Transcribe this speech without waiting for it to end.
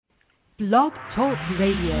Blog Talk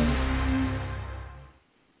Radio.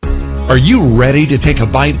 Are you ready to take a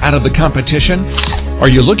bite out of the competition? Are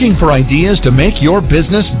you looking for ideas to make your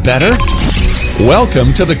business better?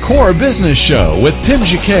 Welcome to the Core Business Show with Tim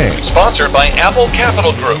Jacquet, sponsored by Apple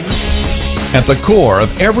Capital Group. At the core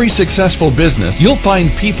of every successful business, you'll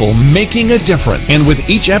find people making a difference. And with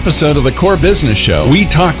each episode of the Core Business Show, we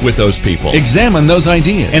talk with those people, examine those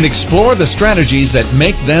ideas, and explore the strategies that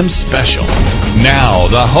make them special.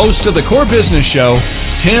 Now, the host of the Core Business Show,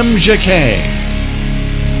 Tim Jacquet.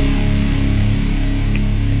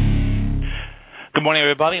 Good morning,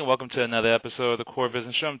 everybody, and welcome to another episode of the Core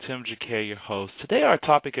Business Show. I'm Tim Jacquet, your host. Today, our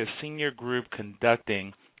topic is Senior Group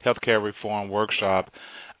Conducting Healthcare Reform Workshop.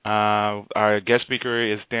 Our guest speaker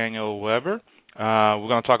is Daniel Weber. We're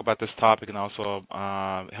going to talk about this topic and also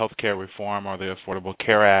healthcare reform or the Affordable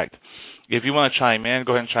Care Act. If you want to chime in,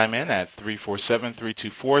 go ahead and chime in at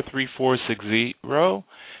 347-324-3460,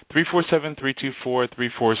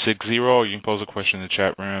 347-324-3460, or you can pose a question in the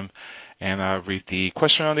chat room and read the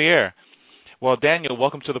question on the air. Well, Daniel,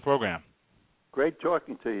 welcome to the program. Great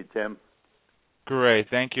talking to you, Tim. Great.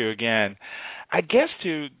 Thank you again. I guess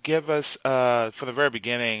to give us, for the very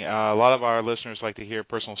beginning, a lot of our listeners like to hear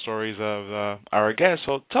personal stories of our guests.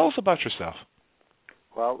 So tell us about yourself.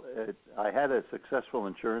 Well, I had a successful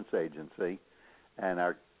insurance agency, and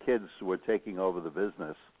our kids were taking over the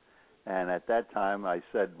business. And at that time, I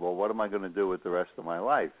said, well, what am I going to do with the rest of my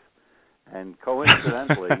life? And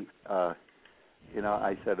coincidentally, I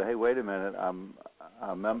said, hey, wait a minute, I'm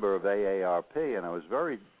a member of AARP, and I was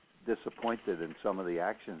very disappointed in some of the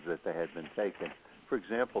actions that they had been taking. For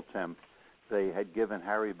example, Tim, they had given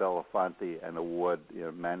Harry Belafonte an award,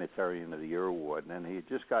 Humanitarian of the Year award, and he had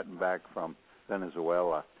just gotten back from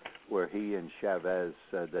Venezuela, where he and Chavez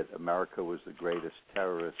said that America was the greatest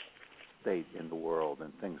terrorist state in the world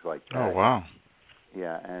and things like that. Oh, wow.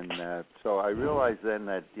 Yeah, and so I realized then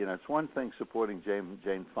that, it's one thing supporting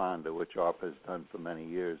Jane Fonda, which ARP has done for many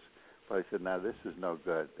years, but I said, now this is no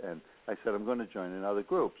good. And I said, I'm going to join another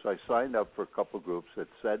group. So I signed up for a couple groups that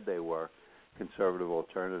said they were conservative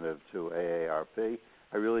alternative to AARP.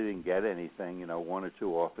 I really didn't get anything, one or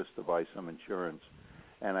two offers to buy some insurance,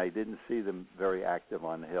 and I didn't see them very active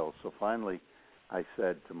on the Hill. So finally I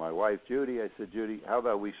said to my wife, Judy, how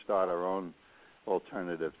about we start our own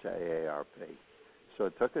alternative to AARP? So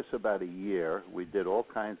it took us about a year. We did all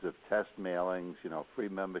kinds of test mailings, free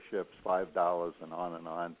memberships, $5 and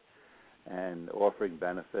on, and offering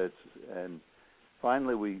benefits. And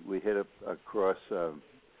finally we hit across, a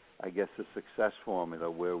success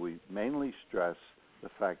formula where we mainly stress the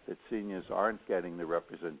fact that seniors aren't getting the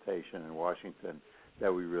representation in Washington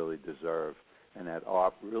that we really deserve, and that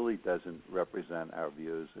ARP really doesn't represent our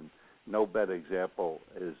views. And no better example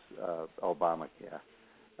is Obamacare.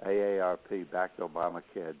 AARP backed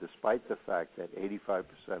Obamacare despite the fact that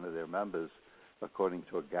 85% of their members, according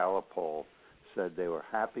to a Gallup poll, said they were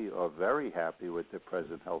happy or very happy with their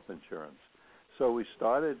present health insurance. So we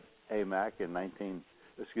started AMAC in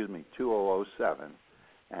 2007,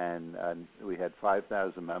 and we had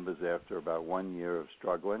 5,000 members after about 1 year of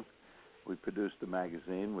struggling. We produced a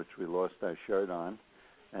magazine, which we lost our shirt on,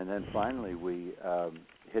 and then finally we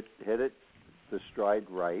hit it the stride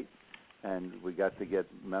right, and we got to get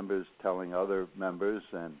members telling other members,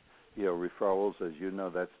 and referrals. As you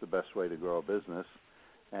know, that's the best way to grow a business.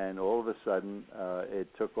 And all of a sudden, it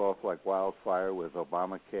took off like wildfire with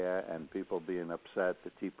Obamacare and people being upset,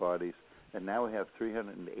 the Tea Parties. And now we have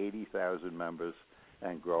 380,000 members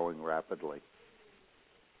and growing rapidly.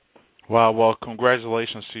 Wow. Well,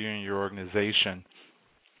 congratulations to you and your organization.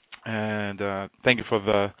 And thank you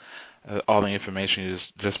for all the information you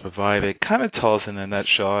just provided. Kind of tell us in a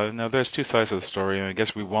nutshell. Now, there's two sides of the story, and I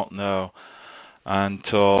guess we won't know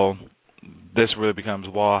until this really becomes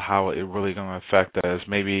how it really going to affect us.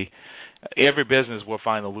 Maybe every business will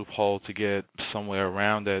find a loophole to get somewhere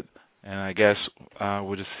around it, and I guess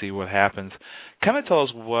we'll just see what happens. Kind of tell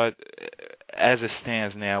us what, as it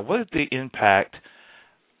stands now, what is the impact,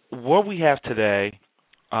 what we have today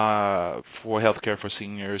for healthcare for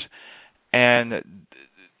seniors, and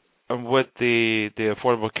with the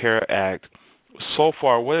Affordable Care Act, so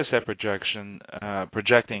far, what is that projecting?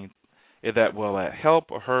 Is that will that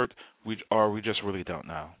help or hurt, or we just really don't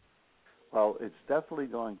know? Well, it's definitely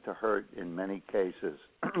going to hurt in many cases.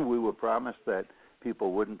 We were promised that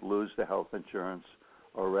people wouldn't lose their health insurance.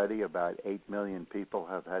 Already about 8 million people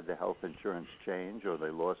have had their health insurance change, or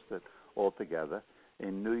they lost it altogether.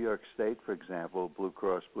 In New York State, for example, Blue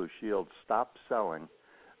Cross Blue Shield stopped selling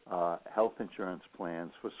health insurance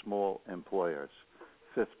plans for small employers,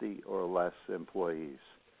 50 or less employees.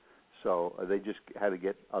 So they just had to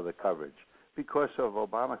get other coverage because of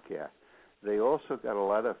Obamacare. they also got a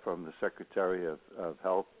letter from the Secretary of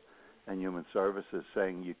Health and Human Services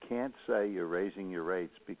saying you can't say you're raising your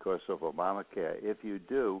rates because of Obamacare. If you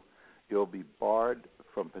do, you'll be barred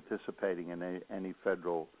from participating in any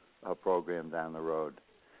federal program down the road.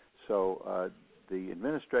 So the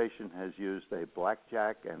administration has used a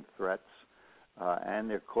blackjack and threats, and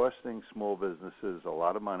they're costing small businesses a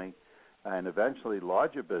lot of money, and eventually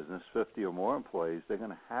larger business, 50 or more employees, they're going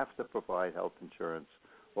to have to provide health insurance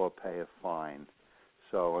or pay a fine.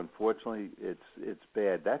 So unfortunately, it's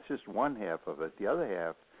bad. That's just one half of it. The other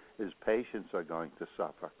half is patients are going to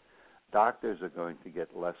suffer. Doctors are going to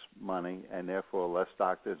get less money, and therefore less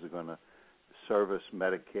doctors are going to service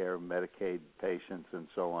Medicare, Medicaid patients, and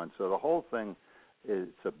so on. So the whole thing is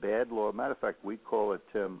a bad law. Matter of fact, we call it,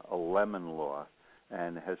 Tim, a lemon law,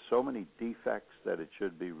 and it has so many defects that it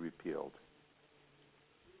should be repealed.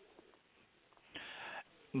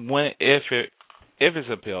 If it's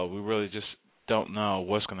appealed, we really just don't know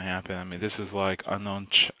what's going to happen. I mean, this is like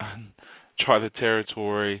uncharted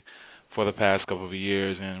territory for the past couple of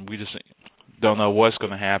years, and we just don't know what's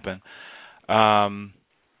going to happen.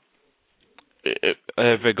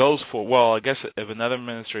 If it goes I guess if another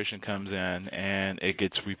administration comes in and it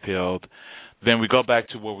gets repealed, then we go back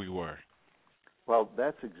to where we were. Well,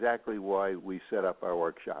 that's exactly why we set up our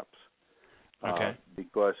workshops. Okay.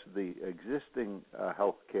 Because the existing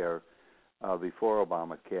health care before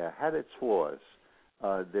Obamacare had its flaws.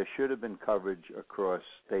 There should have been coverage across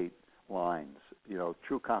state lines,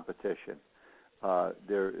 true competition.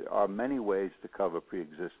 There are many ways to cover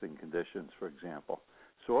pre-existing conditions, for example.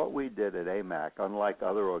 So what we did at AMAC, unlike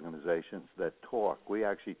other organizations that talk, we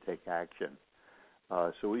actually take action.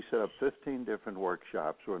 So we set up 15 different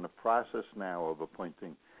workshops. We're in the process now of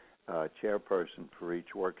appointing a chairperson for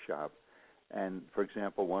each workshop. And, for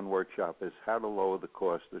example, one workshop is how to lower the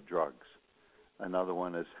cost of drugs. Another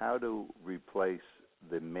one is how to replace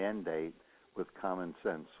the mandate with common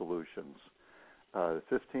sense solutions.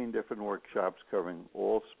 15 different workshops covering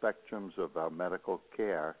all spectrums of our medical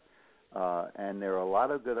care. And there are a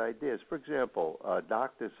lot of good ideas. For example,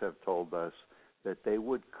 doctors have told us that they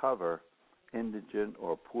would cover indigent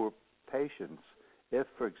or poor patients if,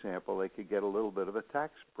 for example, they could get a little bit of a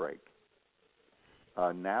tax break.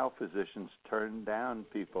 Now physicians turn down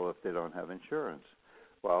people if they don't have insurance.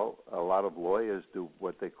 Well, a lot of lawyers do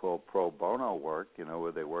what they call pro bono work,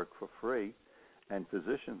 where they work for free, and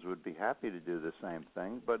physicians would be happy to do the same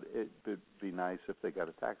thing, but it would be nice if they got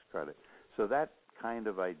a tax credit. So that kind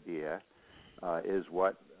of idea is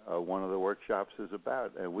what one of the workshops is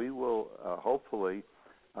about. And we will hopefully,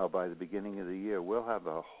 by the beginning of the year, we'll have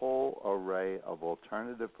a whole array of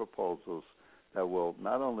alternative proposals that will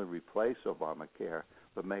not only replace Obamacare,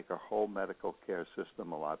 but make our whole medical care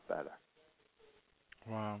system a lot better.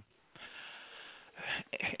 Wow.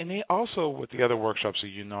 And also with the other workshops that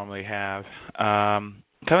you normally have, kind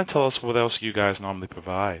of tell us what else you guys normally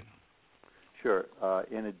provide. Sure.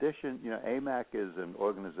 In addition, AMAC is an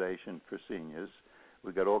organization for seniors.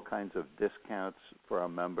 We've got all kinds of discounts for our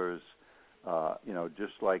members.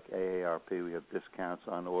 Just like AARP, we have discounts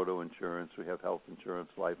on auto insurance, we have health insurance,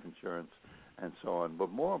 life insurance, and so on. But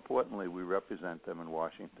more importantly, we represent them in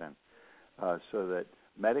Washington so that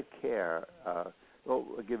Medicare, I'll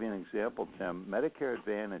give you an example, Tim. Medicare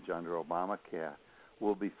Advantage under Obamacare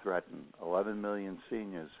will be threatened. 11 million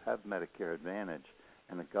seniors have Medicare Advantage,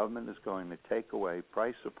 and the government is going to take away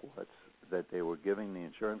price supports that they were giving the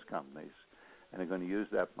insurance companies, and they're going to use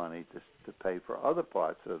that money to pay for other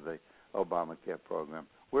parts of the Obamacare program.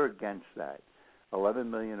 We're against that.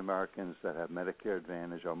 11 million Americans that have Medicare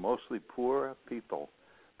Advantage are mostly poor people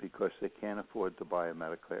because they can't afford to buy a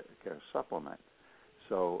Medicare supplement.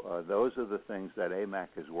 So those are the things that AMAC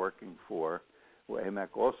is working for. Well, AMAC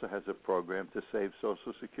also has a program to save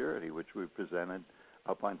Social Security, which we presented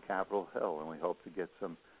up on Capitol Hill, and we hope to get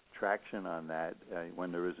some traction on that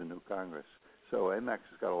when there is a new Congress. So AMAC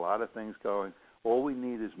has got a lot of things going. All we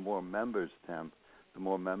need is more members, Tim. The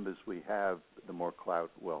more members we have, the more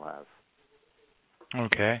clout we'll have.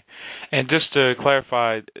 Okay. And just to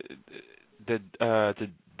clarify, to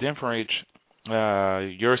differentiate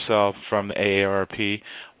yourself from the AARP,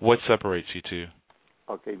 what separates you two?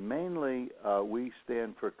 Okay, mainly we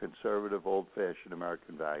stand for conservative, old-fashioned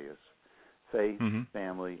American values. Faith,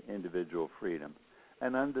 family, individual freedom.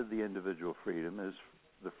 And under the individual freedom is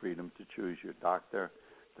the freedom to choose your doctor,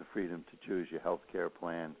 the freedom to choose your health care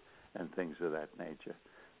plan, and things of that nature.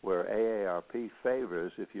 Where AARP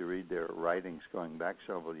favors, if you read their writings going back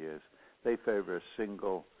several years, they favor a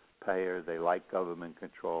single payer. They like government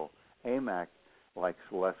control. AMAC likes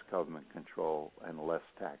less government control and less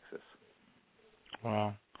taxes.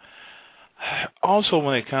 Wow. Also,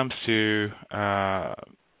 when it comes to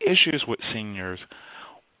issues with seniors,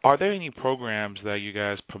 are there any programs that you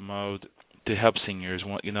guys promote to help seniors?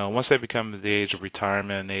 Once they become the age of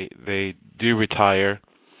retirement, they do retire,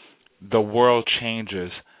 the world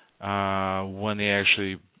changes when they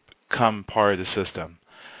actually become part of the system.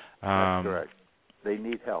 That's correct. They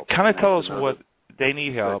need help. Kind of tell us what they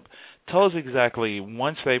need help. Tell us exactly,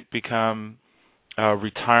 once they become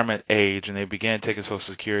retirement age and they begin taking Social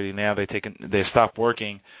Security, now they stop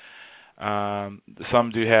working.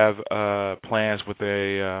 Some do have plans with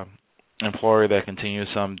a employer that continues,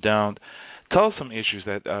 some don't. Tell us some issues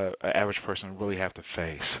that an average person really have to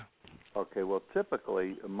face. Okay, well,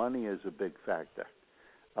 typically, money is a big factor.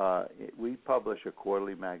 We publish a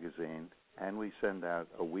quarterly magazine, and we send out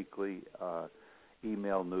a weekly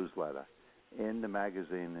email newsletter. In the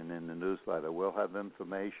magazine and in the newsletter, we'll have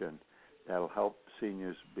information that will help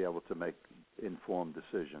seniors be able to make informed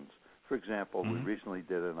decisions. For example, we recently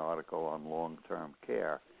did an article on long-term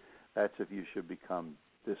care. That's if you should become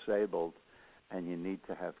disabled and you need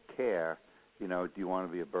to have care. Do you want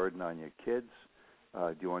to be a burden on your kids?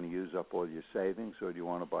 Do you want to use up all your savings, or do you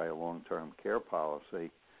want to buy a long-term care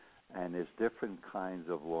policy? And there's different kinds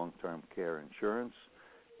of long-term care insurance.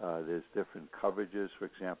 There's different coverages. For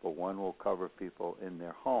example, one will cover people in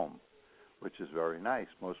their home, which is very nice.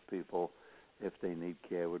 Most people, if they need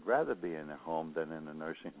care, would rather be in their home than in a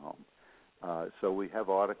nursing home. So we have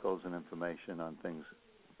articles and information on things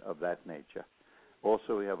of that nature.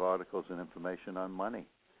 Also, we have articles and information on money.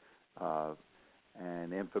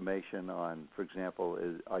 And information on, for example,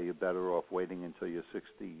 are you better off waiting until you're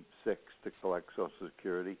 66 to collect Social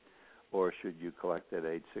Security, or should you collect at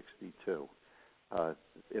age 62?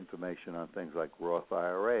 Information on things like Roth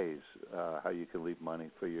IRAs, how you can leave money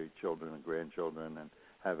for your children and grandchildren and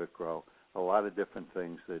have it grow. A lot of different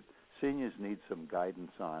things that seniors need some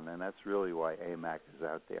guidance on, and that's really why AMAC is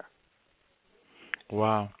out there.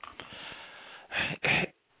 Wow.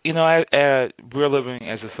 We're living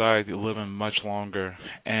as a society, living much longer,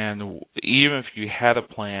 and even if you had a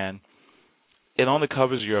plan, it only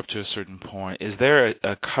covers you up to a certain point. Is there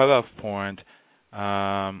a cutoff point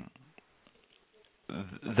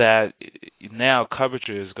that now coverage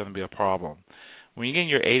is going to be a problem? When you get in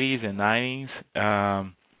your 80s and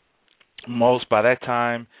 90s, by that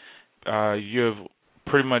time, you've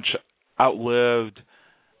pretty much outlived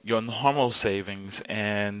your normal savings,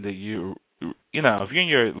 and if you're in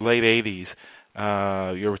your late 80s,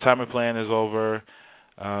 your retirement plan is over.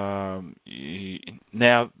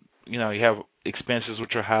 Now, you have expenses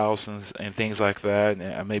with your house and things like that,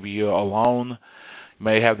 and maybe you're alone. You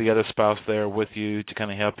may have the other spouse there with you to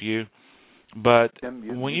kind of help you. But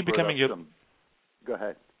Tim, when you become in your go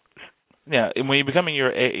ahead. Yeah, when you become in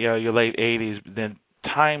your late 80s, then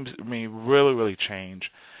times really, really change.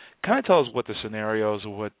 Kind of tell us what the scenarios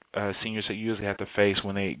of what seniors usually have to face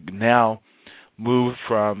when they now move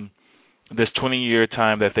from this 20-year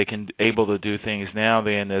time that they can able to do things. Now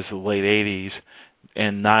they're in this late 80s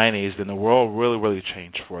and 90s, then the world really, really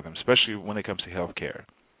changed for them, especially when it comes to health care.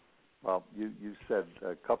 Well, you said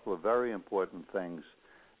a couple of very important things,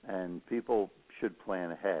 and people should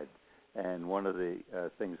plan ahead. And one of the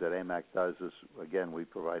things that AMAC does is, again, we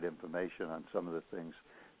provide information on some of the things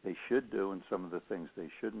they should do and some of the things they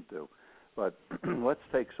shouldn't do. But let's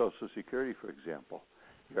take Social Security, for example.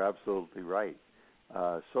 You're absolutely right.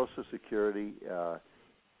 Social Security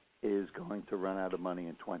is going to run out of money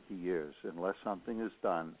in 20 years. Unless something is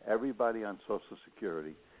done, everybody on Social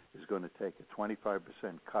Security is going to take a 25%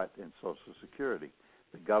 cut in Social Security.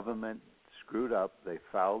 The government screwed up. They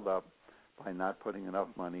fouled up by not putting enough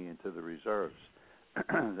money into the reserves.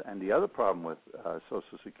 And the other problem with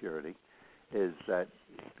Social Security is that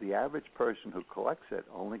the average person who collects it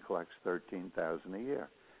only collects $13,000 a year.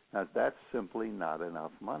 Now, that's simply not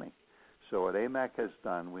enough money. So what AMAC has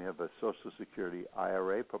done, we have a Social Security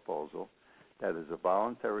IRA proposal that is a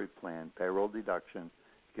voluntary plan, payroll deduction.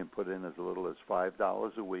 You can put in as little as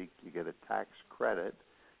 $5 a week. You get a tax credit.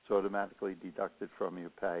 It's automatically deducted from your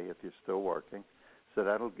pay if you're still working. So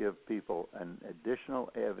that'll give people an additional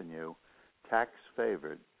avenue,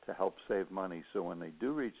 tax-favored, to help save money so when they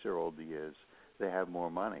do reach their older years, they have more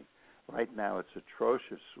money. Right now it's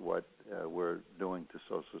atrocious what we're doing to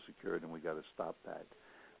Social Security, and we've got to stop that.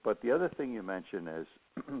 But the other thing you mentioned is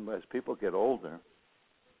as people get older,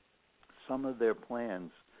 some of their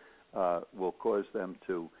plans will cause them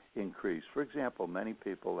to increase. For example, many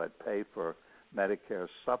people that pay for Medicare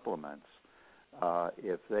supplements,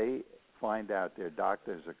 if they find out their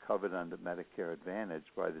doctors are covered under Medicare Advantage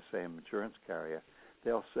by the same insurance carrier,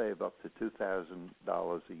 they'll save up to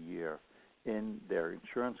 $2,000 a year in their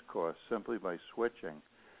insurance costs simply by switching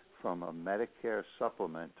from a Medicare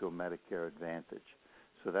supplement to a Medicare Advantage.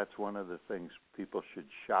 So that's one of the things people should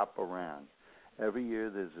shop around. Every year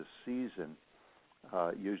there's a season,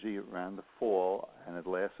 usually around the fall, and it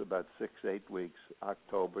lasts about 6-8 weeks,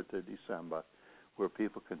 October to December, where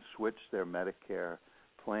people can switch their Medicare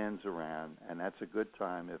plans around, and that's a good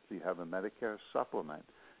time. If you have a Medicare supplement,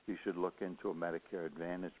 you should look into a Medicare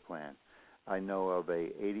Advantage plan. I know of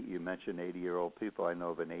you mentioned 80-year-old people. I know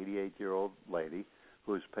of an 88-year-old lady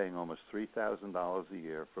who is paying almost $3,000 a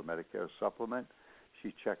year for Medicare supplement.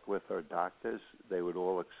 She checked with her doctors. They would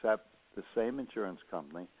all accept the same insurance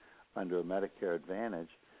company under a Medicare Advantage,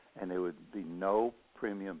 and there would be no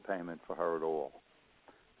premium payment for her at all.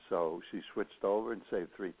 So she switched over and saved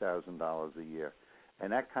 $3,000 a year.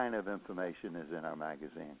 And that kind of information is in our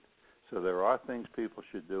magazine. So there are things people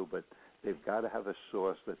should do, but they've got to have a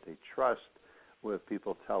source that they trust where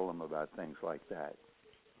people tell them about things like that.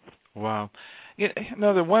 Wow.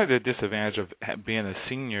 One of the disadvantages of being a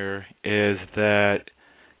senior is that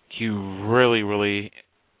you really, really,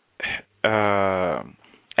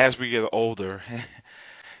 as we get older,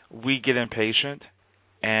 we get impatient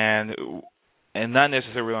and not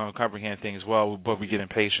necessarily don't comprehend things well, but we get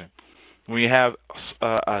impatient. When you have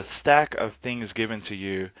a stack of things given to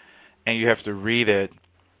you and you have to read it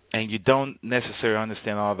and you don't necessarily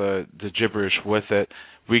understand all the gibberish with it,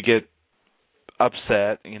 we get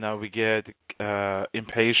upset, we get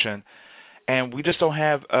impatient, and we just don't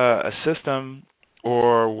have a system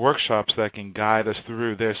or workshops that can guide us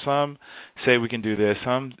through. There's some say we can do this,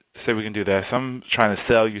 some say we can do that, some trying to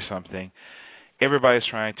sell you something. Everybody's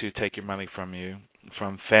trying to take your money from you,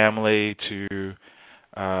 from family to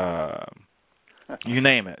you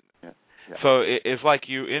name it. Yeah. So it's like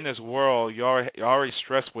you in this world, you're already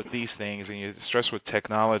stressed with these things, and you're stressed with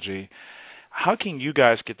technology. How can you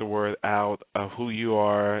guys get the word out of who you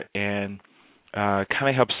are and kind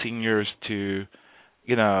of help seniors to,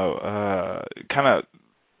 kind of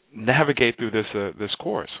navigate through this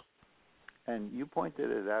course? And you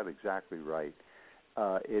pointed it out exactly right.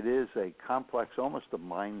 It is a complex, almost a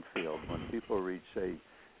minefield when people reach, say,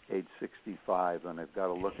 age 65, and they've got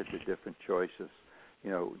to look at the different choices.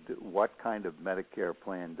 What kind of Medicare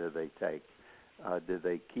plan do they take? Do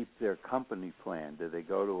they keep their company plan? Do they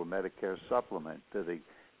go to a Medicare supplement? Do they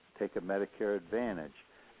take a Medicare Advantage?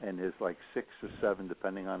 And there's like 6 or 7,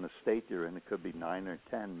 depending on the state you're in. It could be 9 or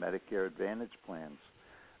 10 Medicare Advantage plans.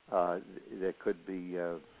 There could be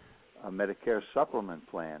Medicare supplement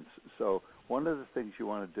plans. So one of the things you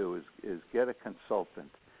want to do is get a consultant,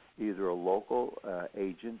 either a local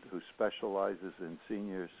agent who specializes in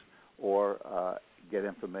seniors, or get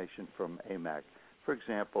information from AMAC. For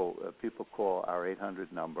example, people call our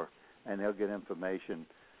 800 number, and they'll get information.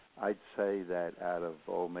 I'd say that out of,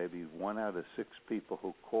 maybe 1 out of 6 people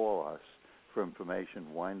who call us for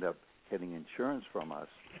information wind up getting insurance from us.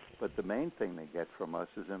 But the main thing they get from us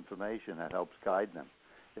is information that helps guide them.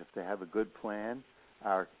 If they have a good plan,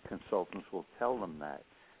 our consultants will tell them that.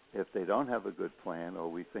 If they don't have a good plan, or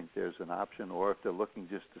we think there's an option, or if they're looking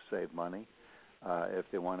just to save money, if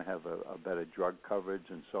they want to have a better drug coverage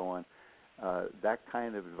and so on, that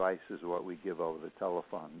kind of advice is what we give over the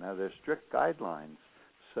telephone. Now, there's strict guidelines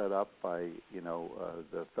set up by,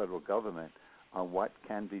 the federal government on what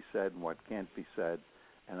can be said and what can't be said.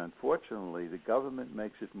 And unfortunately, the government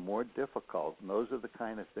makes it more difficult, and those are the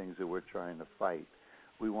kind of things that we're trying to fight.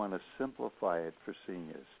 We want to simplify it for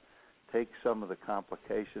seniors, take some of the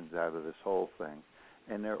complications out of this whole thing.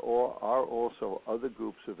 And there are also other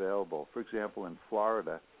groups available. For example, in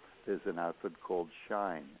Florida, there's an outfit called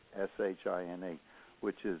SHINE, S-H-I-N-E,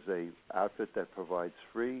 which is an outfit that provides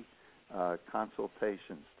free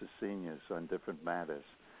consultations to seniors on different matters.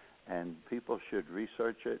 And people should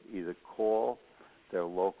research it, either call their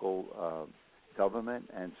local government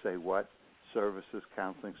and say, what services,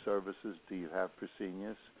 counseling services do you have for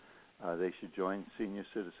seniors? They should join senior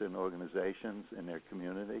citizen organizations in their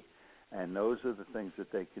community. And those are the things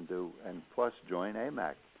that they can do. And plus, join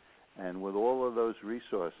AMAC. And with all of those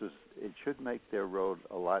resources, it should make their road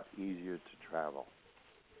a lot easier to travel.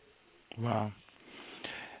 Wow.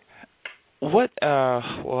 What,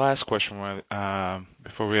 last question,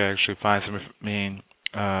 before we actually find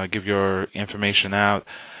give your information out,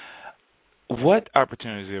 what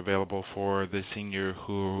opportunities are available for the senior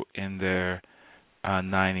who in their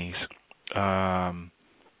 90s?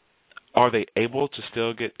 Are they able to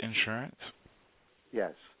still get insurance?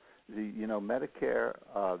 Yes. Medicare,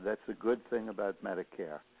 that's a good thing about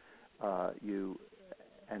Medicare.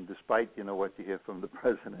 And despite, what you hear from the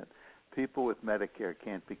president, people with Medicare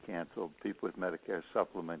can't be canceled. People with Medicare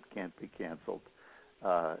supplement can't be canceled.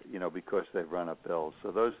 because they've run up bills.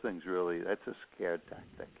 So those things that's a scare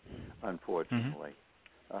tactic, unfortunately.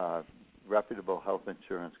 Reputable health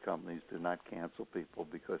insurance companies do not cancel people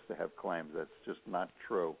because they have claims. That's just not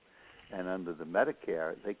true. And under the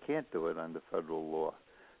Medicare, they can't do it under federal law.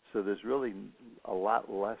 So there's really a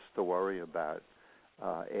lot less to worry about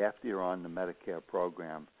after you're on the Medicare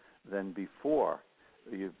program than before.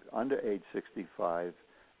 Under age 65,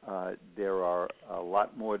 there are a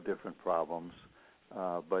lot more different problems,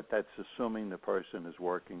 but that's assuming the person is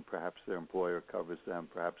working. Perhaps their employer covers them.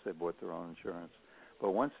 Perhaps they bought their own insurance.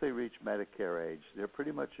 But once they reach Medicare age, they're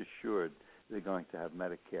pretty much assured they're going to have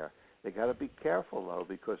Medicare. They got to be careful, though,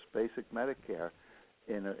 because basic Medicare,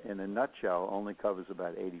 in a nutshell, only covers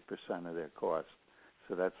about 80% of their costs.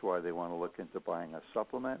 So that's why they want to look into buying a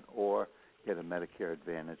supplement or get a Medicare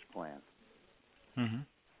Advantage plan.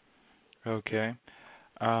 Okay.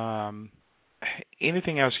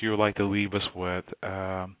 Anything else you would like to leave us with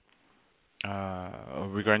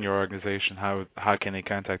regarding your organization? How can they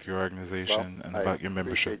contact your organization and about your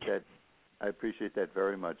membership? I appreciate that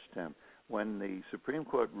very much, Tim. When the Supreme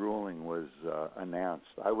Court ruling was announced,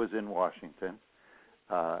 I was in Washington.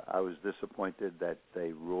 I was disappointed that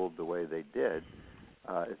they ruled the way they did.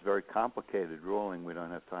 It's a very complicated ruling. We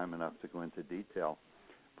don't have time enough to go into detail.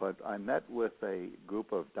 But I met with a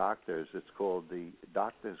group of doctors. It's called the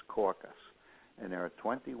Doctors Caucus. And there are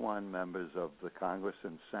 21 members of the Congress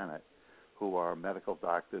and Senate who are medical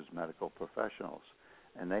doctors, medical professionals.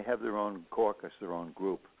 And they have their own caucus, their own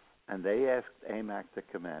group. And they asked AMAC to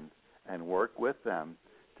come in and work with them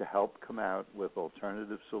to help come out with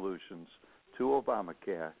alternative solutions to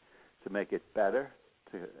Obamacare to make it better,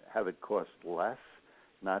 to have it cost less,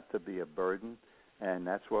 not to be a burden. And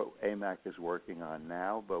that's what AMAC is working on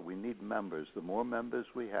now. But we need members. The more members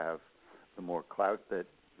we have, the more clout that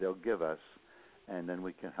they'll give us, and then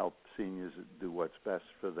we can help seniors do what's best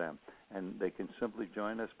for them. And they can simply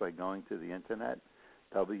join us by going to the Internet,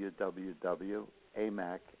 www.amac.us.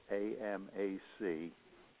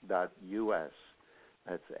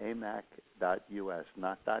 That's amac.us,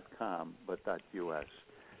 not .com, but .us.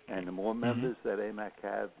 And the more members that AMAC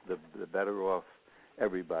have, the better off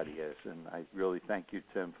everybody is. And I really thank you,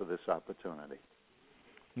 Tim, for this opportunity.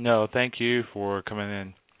 No, thank you for coming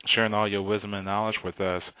in, sharing all your wisdom and knowledge with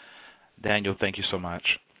us. Daniel, thank you so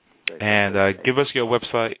much. Okay. And give us your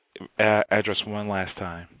website address one last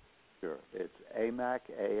time. Sure. It's AMAC,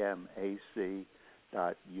 AMAC.us,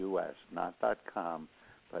 not .com,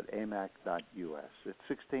 but AMAC.us. It's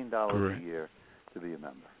 $16 a year to be a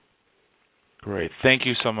member. Great. Thank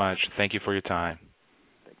you so much. Thank you for your time.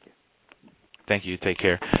 Thank you. Thank you. Take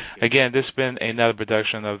care. Again, this has been another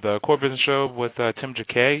production of the Core Business Show with Tim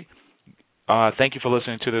Jacquet. Thank you for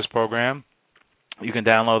listening to this program. You can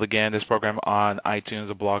download, again, this program on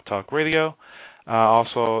iTunes or Blog Talk Radio.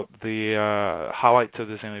 Also, the highlights of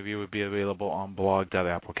this interview would be available on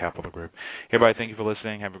blog.Apple Capital Group. Everybody, thank you for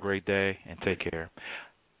listening. Have a great day, and take care.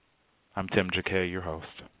 I'm Tim Jacquet, your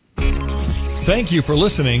host. Thank you for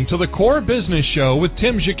listening to the Core Business Show with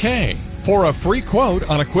Tim Jacquet. For a free quote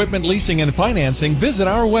on equipment leasing and financing, visit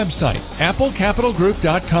our website,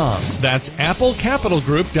 applecapitalgroup.com. That's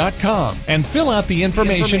applecapitalgroup.com. And fill out the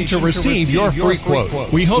information to receive your free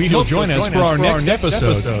quote. We hope you'll join us for our next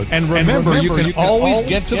episode. And remember, you can always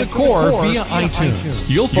get to the core via iTunes.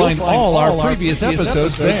 You'll find all our previous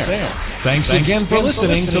episodes there. Thanks again for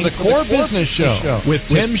listening to the Core Business Show with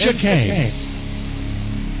Tim Jacquet.